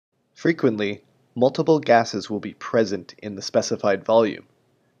Frequently, multiple gases will be present in the specified volume.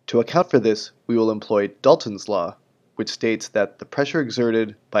 To account for this, we will employ Dalton's law, which states that the pressure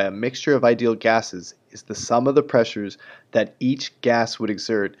exerted by a mixture of ideal gases is the sum of the pressures that each gas would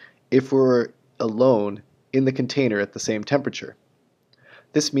exert if it were alone in the container at the same temperature.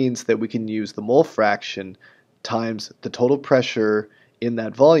 This means that we can use the mole fraction times the total pressure in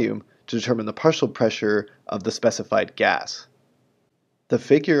that volume to determine the partial pressure of the specified gas. The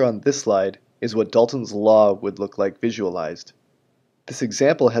figure on this slide is what Dalton's law would look like visualized. This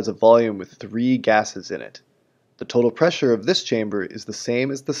example has a volume with 3 gases in it. The total pressure of this chamber is the same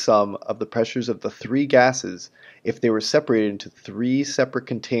as the sum of the pressures of the 3 gases if they were separated into 3 separate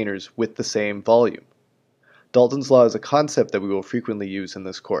containers with the same volume. Dalton's law is a concept that we will frequently use in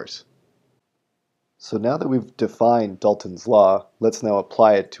this course. So now that we've defined Dalton's law, let's now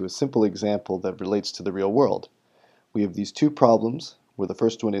apply it to a simple example that relates to the real world. We have these 2 problems, where the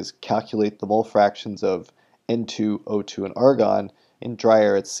first one is calculate the mole fractions of N2, O2, and argon in dry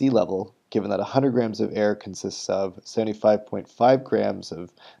air at sea level, given that 100 grams of air consists of 75.5 grams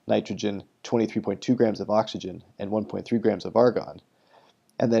of nitrogen, 23.2 grams of oxygen, and 1.3 grams of argon.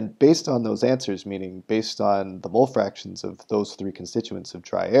 And then based on those answers, meaning based on the mole fractions of those 3 constituents of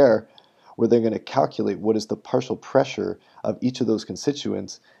dry air, we're then going to calculate what is the partial pressure of each of those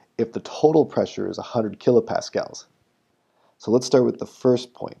constituents if the total pressure is 100 kilopascals. So let's start with the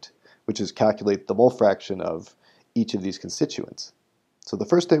first point, which is calculate the mole fraction of each of these constituents. So the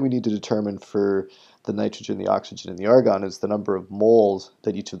first thing we need to determine for the nitrogen, the oxygen, and the argon is the number of moles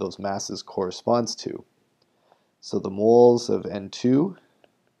that each of those masses corresponds to. So the moles of N2,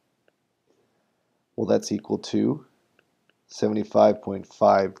 well, that's equal to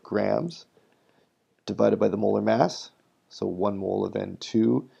 75.5 grams divided by the molar mass. So 1 mole of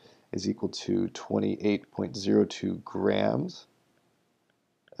N2 is equal to 28.02 grams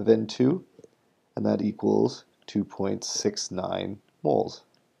of N2, and that equals 2.69 moles.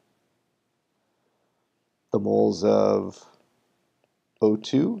 The moles of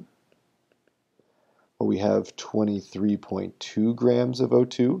O2, well, we have 23.2 grams of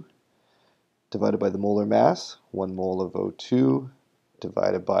O2 divided by the molar mass, 1 mole of O2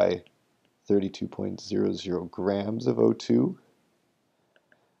 divided by 32.00 grams of O2,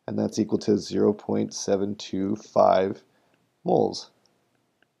 and that's equal to 0.725 moles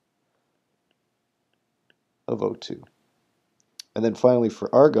of O2. And then finally for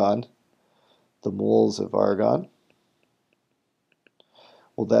argon, the moles of argon,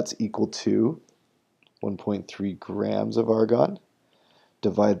 well, that's equal to 1.3 grams of argon.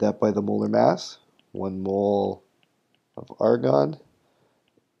 Divide that by the molar mass, 1 mole of argon,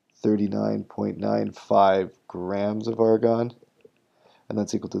 39.95 grams of argon, and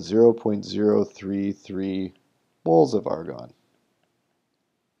that's equal to 0.033 moles of argon.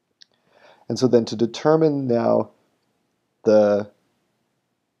 And so then to determine now the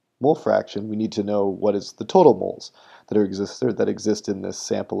mole fraction, we need to know what is the total moles that exist in this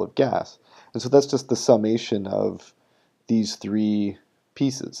sample of gas. And so that's just the summation of these 3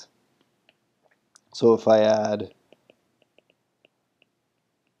 pieces. So if I add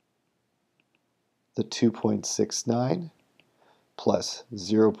the 2.69 plus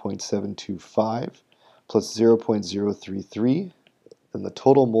 0.725 plus 0.033, then the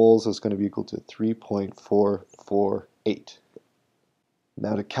total moles is going to be equal to 3.448.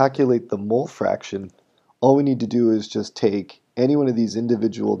 Now to calculate the mole fraction, all we need to do is just take any one of these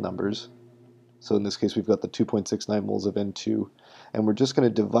individual numbers. So in this case we've got the 2.69 moles of N2, and we're just going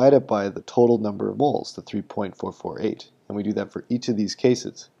to divide it by the total number of moles, the 3.448. And we do that for each of these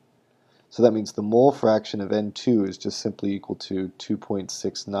cases. So that means the mole fraction of N2 is just simply equal to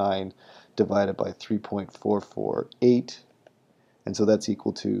 2.69 divided by 3.448, and so that's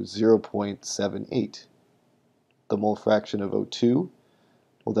equal to 0.78. The mole fraction of O2,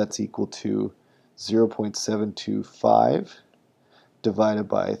 well, that's equal to 0.725 divided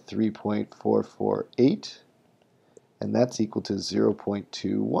by 3.448, and that's equal to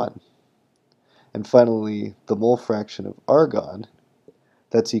 0.21. And finally, the mole fraction of argon,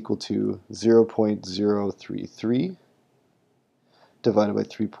 that's equal to 0.033 divided by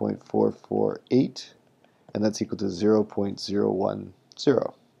 3.448, and that's equal to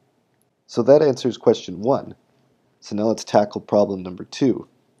 0.010. So that answers question 1. So now let's tackle problem number 2.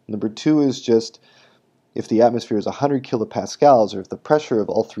 Number 2 is just if the atmosphere is 100 kilopascals, or if the pressure of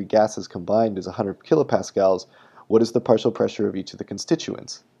all 3 gases combined is 100 kilopascals, what is the partial pressure of each of the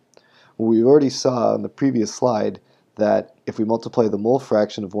constituents? Well, we already saw on the previous slide that if we multiply the mole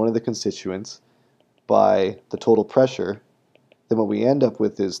fraction of one of the constituents by the total pressure, then what we end up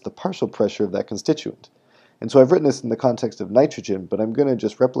with is the partial pressure of that constituent. And so I've written this in the context of nitrogen, but I'm going to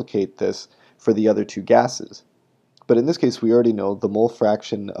just replicate this for the other two gases. But in this case, we already know the mole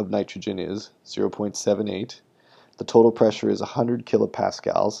fraction of nitrogen is 0.78. The total pressure is 100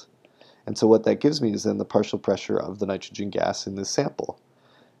 kilopascals. And so what that gives me is then the partial pressure of the nitrogen gas in this sample.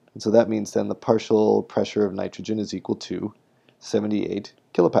 And so that means then the partial pressure of nitrogen is equal to 78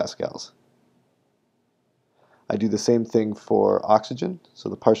 kilopascals. I do the same thing for oxygen. So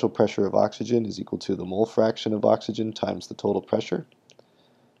the partial pressure of oxygen is equal to the mole fraction of oxygen times the total pressure.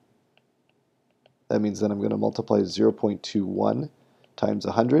 That means then I'm going to multiply 0.21 times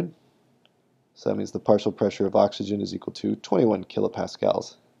 100. So that means the partial pressure of oxygen is equal to 21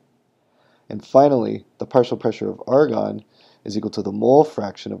 kilopascals. And finally, the partial pressure of argon is equal to the mole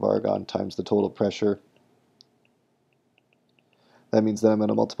fraction of argon times the total pressure. That means that I'm going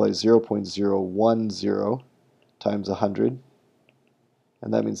to multiply 0.010 times 100,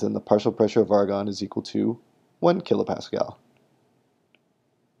 and that means then the partial pressure of argon is equal to 1 kilopascal.